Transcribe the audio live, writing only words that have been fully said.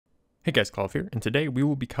Hey guys, Clive here, and today we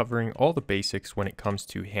will be covering all the basics when it comes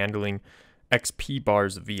to handling XP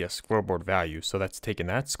bars via scoreboard value. So that's taking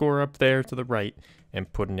that score up there to the right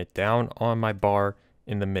and putting it down on my bar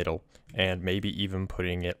in the middle, and maybe even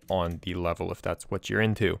putting it on the level if that's what you're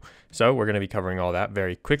into. So we're going to be covering all that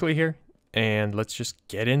very quickly here, and let's just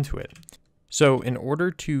get into it. So in order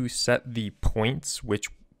to set the points, which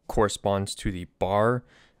corresponds to the bar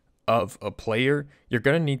of a player, you're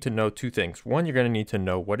going to need to know two things. One, you're going to need to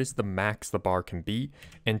know what is the max the bar can be,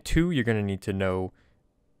 and two, you're going to need to know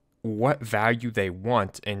what value they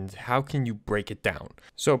want and how can you break it down.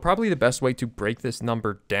 So probably the best way to break this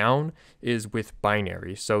number down is with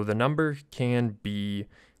binary. So the number can be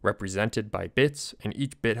represented by bits, and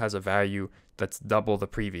each bit has a value that's double the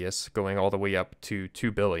previous, going all the way up to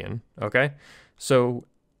 2 billion, okay? So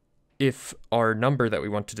if our number that we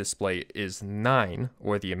want to display is 9,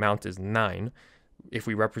 or the amount is 9, if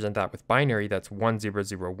we represent that with binary, that's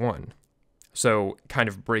 1001. So kind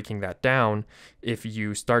of breaking that down, if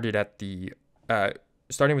you started at the,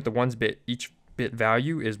 starting with the ones bit, each bit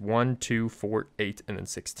value is 1, 2, 4, 8, and then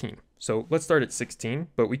 16. So let's start at 16,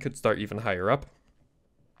 but we could start even higher up.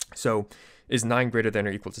 So is 9 greater than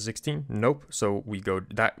or equal to 16? Nope. So we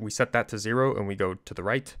set that to 0 and we go to the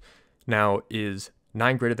right. Now is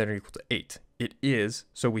 9 greater than or equal to 8? It is,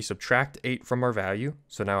 so we subtract 8 from our value,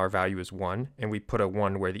 so now our value is 1, and we put a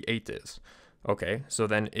 1 where the 8 is. Okay, so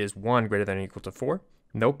then is 1 greater than or equal to 4?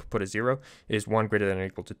 Nope, put a 0. Is 1 greater than or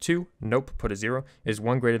equal to 2? Nope, put a 0. Is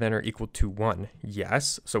 1 greater than or equal to 1?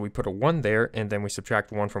 Yes, so we put a 1 there, and then we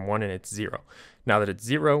subtract 1 from 1, and it's 0. Now that it's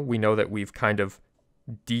 0, we know that we've kind of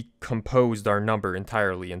decomposed our number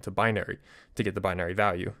entirely into binary to get the binary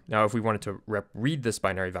value. Now, if we wanted to read this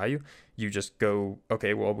binary value, you just go,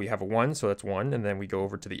 okay, well, we have a 1, so that's 1, and then we go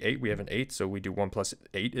over to the 8, we have an 8, so we do 1 plus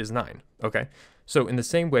 8 is 9, okay? So in the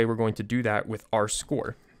same way, we're going to do that with our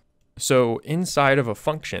score. So inside of a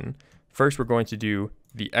function, first we're going to do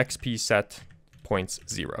the XP set points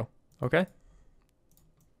 0, okay?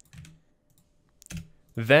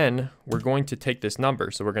 Then we're going to take this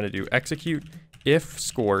number, so we're going to do execute if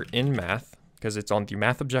score in math, because it's on the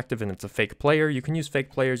math objective and it's a fake player. You can use fake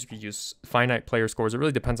players, you can use finite player scores. It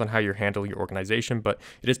really depends on how you're handling your organization, but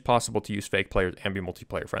it is possible to use fake players and be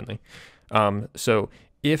multiplayer friendly. So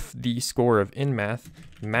if the score of in math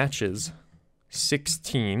matches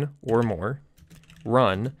 16 or more,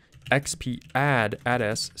 run XP add at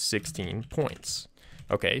s 16 points.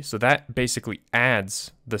 Okay, so that basically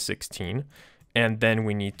adds the 16. And then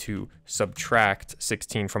we need to subtract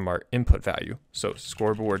 16 from our input value. So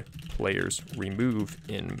scoreboard players remove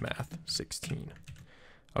in math 16.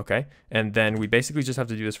 Okay, and then we basically just have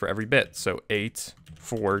to do this for every bit. So 8,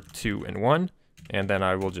 4, 2, and 1. And then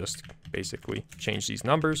I will just basically change these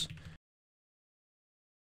numbers.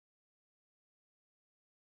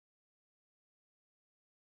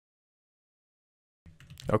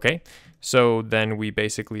 Okay, so then we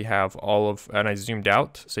basically have all of, and I zoomed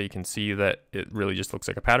out so you can see that it really just looks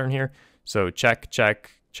like a pattern here. So check,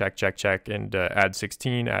 check, check, check, check, and add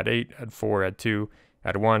 16, add 8, add 4, add 2,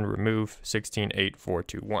 add 1, remove 16, 8, 4,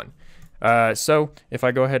 2, 1. So if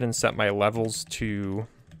I go ahead and set my levels to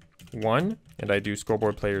 1, and I do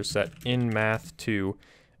scoreboard players set in math to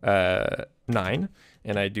 9,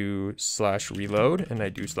 and I do /reload, and I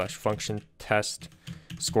do /function test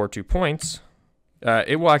score 2 points,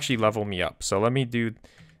 it will actually level me up. So let me do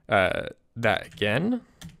that again.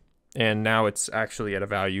 And now it's actually at a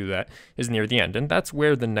value that is near the end. And that's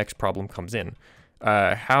where the next problem comes in.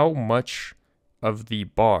 How much of the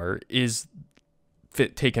bar is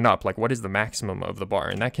taken up? Like, what is the maximum of the bar?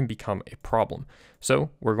 And that can become a problem.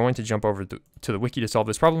 So we're going to jump over to the wiki to solve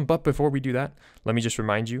this problem. But before we do that, let me just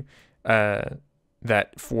remind you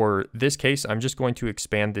that for this case, I'm just going to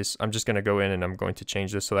expand this. I'm just going to go in and I'm going to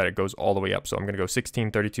change this so that it goes all the way up. So I'm going to go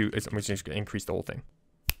 16, 32. I'm just going to increase the whole thing.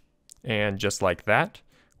 And just like that,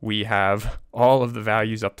 we have all of the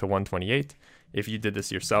values up to 128. If you did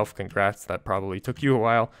this yourself, congrats. That probably took you a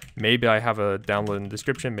while. Maybe I have a download in the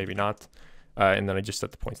description, maybe not. And then I just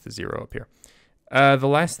set the points to 0 up here. The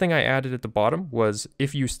last thing I added at the bottom was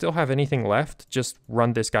if you still have anything left, just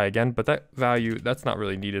run this guy again. But that value, that's not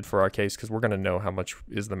really needed for our case because we're going to know how much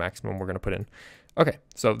is the maximum we're going to put in. Okay,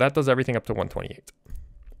 so that does everything up to 128,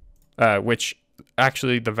 which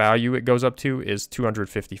actually the value it goes up to is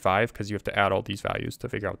 255 because you have to add all these values to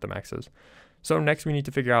figure out what the max is. So next we need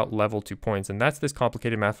to figure out level 2 points, and that's this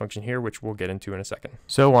complicated math function here, which we'll get into in a second.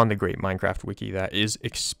 So on the great Minecraft wiki that is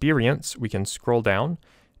experience, we can scroll down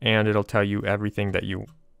and it'll tell you everything that you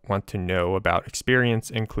want to know about experience,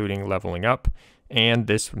 including leveling up, and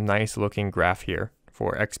this nice looking graph here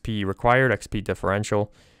for XP required, XP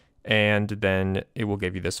differential, and then it will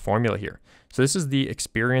give you this formula here. So this is the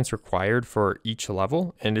experience required for each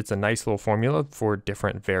level, and it's a nice little formula for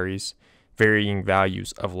different varying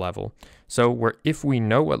values of level. So if we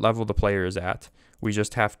know what level the player is at, we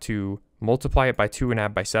just have to multiply it by 2 and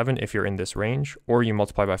add by 7 if you're in this range, or you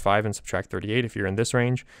multiply by 5 and subtract 38 if you're in this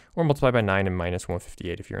range, or multiply by 9 and minus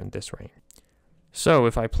 158 if you're in this range. So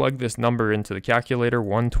if I plug this number into the calculator,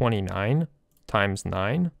 129 times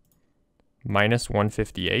 9 minus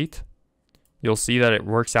 158, you'll see that it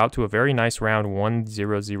works out to a very nice round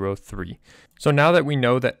 1003. So now that we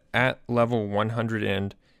know that at level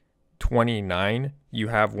 129, you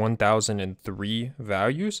have 1003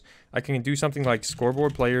 values, I can do something like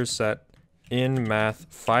scoreboard players set in math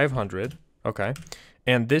 500, okay?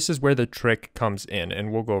 And this is where the trick comes in,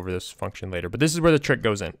 and we'll go over this function later, but this is where the trick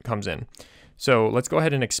comes in. So let's go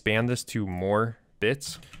ahead and expand this to more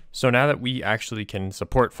bits. So now that we actually can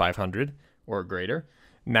support 500 or greater,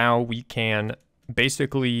 now we can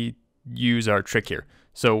basically use our trick here.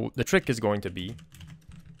 So the trick is going to be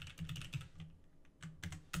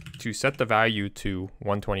to set the value to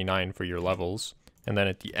 129 for your levels, and then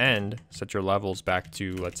at the end, set your levels back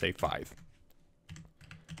to, let's say, 5.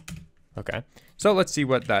 Okay, so let's see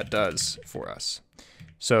what that does for us.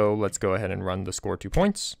 So let's go ahead and run the score 2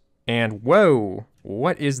 points. And whoa,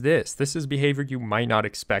 what is this? This is behavior you might not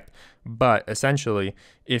expect, but essentially,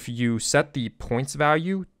 if you set the points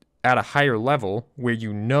value at a higher level where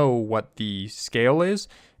you know what the scale is,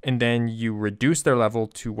 and then you reduce their level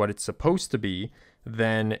to what it's supposed to be,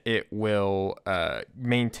 then it will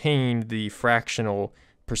maintain the fractional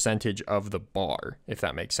percentage of the bar, if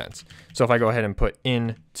that makes sense. So if I go ahead and put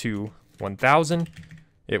into 1000,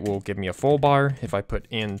 it will give me a full bar. If I put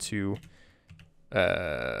into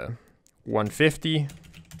 150,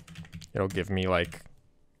 it'll give me like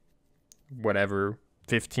whatever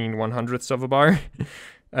 15/100ths of a bar,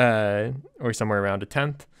 or somewhere around a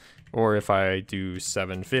tenth. Or if I do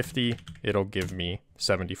 750, it'll give me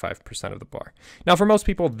 75% of the bar. Now, for most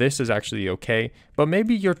people, this is actually okay, but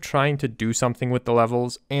maybe you're trying to do something with the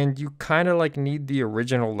levels and you kind of like need the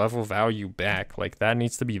original level value back. Like that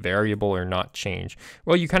needs to be variable or not change.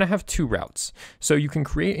 Well, you kind of have two routes. So you can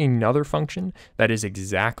create another function that is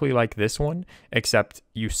exactly like this one, except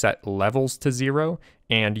you set levels to 0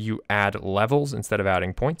 and you add levels instead of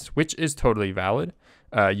adding points, which is totally valid.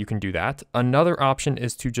 You can do that. Another option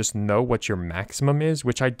is to just know what your maximum is,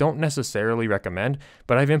 which I don't necessarily recommend,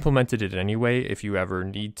 but I've implemented it anyway if you ever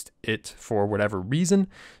need it for whatever reason.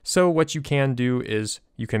 So what you can do is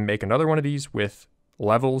you can make another one of these with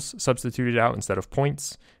levels substituted out instead of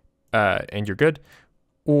points, and you're good.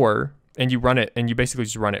 And you run it, and you basically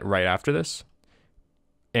just run it right after this.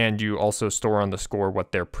 And you also store on the score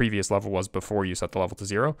what their previous level was before you set the level to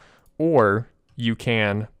 0. Or you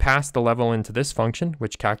can pass the level into this function,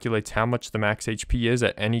 which calculates how much the max HP is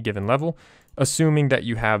at any given level, assuming that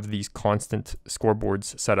you have these constant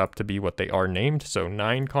scoreboards set up to be what they are named. So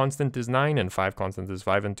 9 constant is 9, and 5 constant is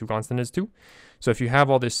 5, and 2 constant is 2. So if you have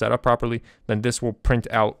all this set up properly, then this will print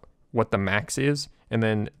out what the max is. And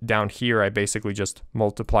then down here, I basically just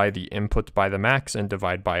multiply the input by the max and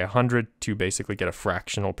divide by 100 to basically get a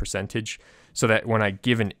fractional percentage, so that when I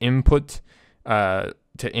give an input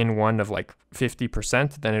to in1 of like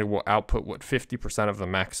 50%, then it will output what 50% of the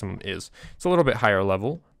maximum is. It's a little bit higher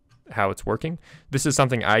level how it's working. This is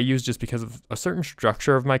something I use just because of a certain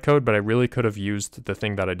structure of my code, but I really could have used the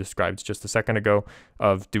thing that I described just a second ago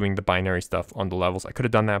of doing the binary stuff on the levels. I could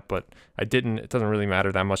have done that, but I didn't. It doesn't really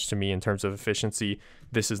matter that much to me in terms of efficiency.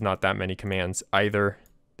 This is not that many commands either.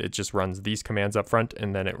 It just runs these commands up front,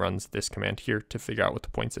 and then it runs this command here to figure out what the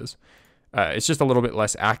points is. It's just a little bit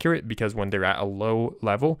less accurate because when they're at a low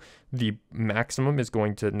level, the maximum is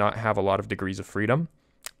going to not have a lot of degrees of freedom.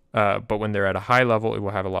 But when they're at a high level, it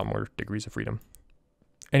will have a lot more degrees of freedom.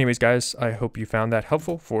 Anyways, guys, I hope you found that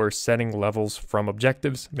helpful for setting levels from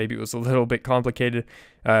objectives. Maybe it was a little bit complicated,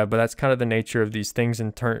 but that's kind of the nature of these things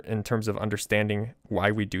in terms of understanding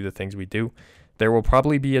why we do the things we do. There will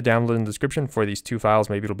probably be a download in the description for these 2 files.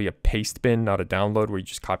 Maybe it'll be a paste bin, not a download, where you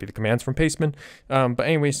just copy the commands from paste bin. But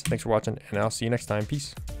anyways, thanks for watching, and I'll see you next time.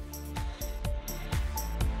 Peace.